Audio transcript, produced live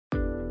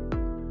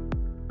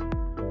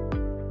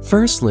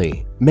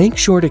Firstly, make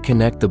sure to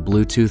connect the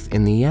Bluetooth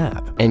in the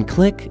app and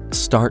click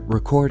Start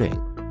Recording.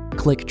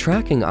 Click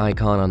Tracking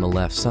icon on the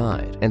left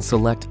side and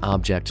select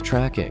Object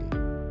Tracking.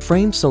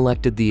 Frame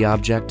selected the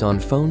object on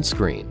phone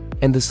screen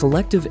and the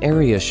selective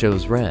area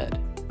shows red.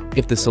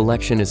 If the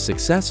selection is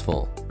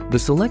successful, the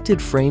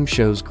selected frame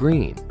shows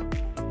green.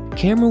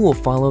 Camera will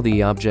follow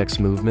the object's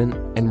movement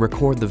and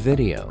record the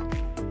video.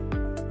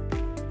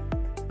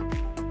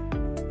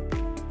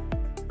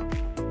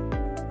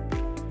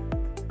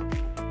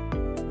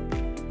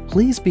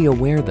 Please be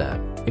aware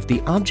that if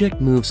the object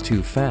moves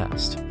too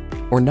fast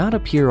or not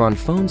appear on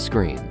phone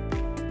screen,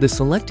 the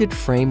selected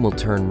frame will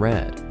turn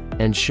red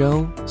and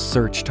show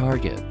Search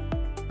Target.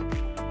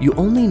 You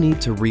only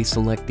need to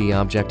reselect the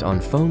object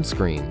on phone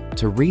screen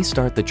to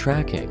restart the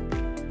tracking.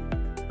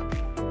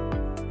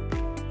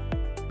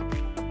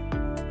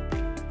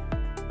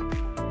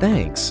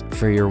 Thanks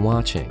for your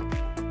watching.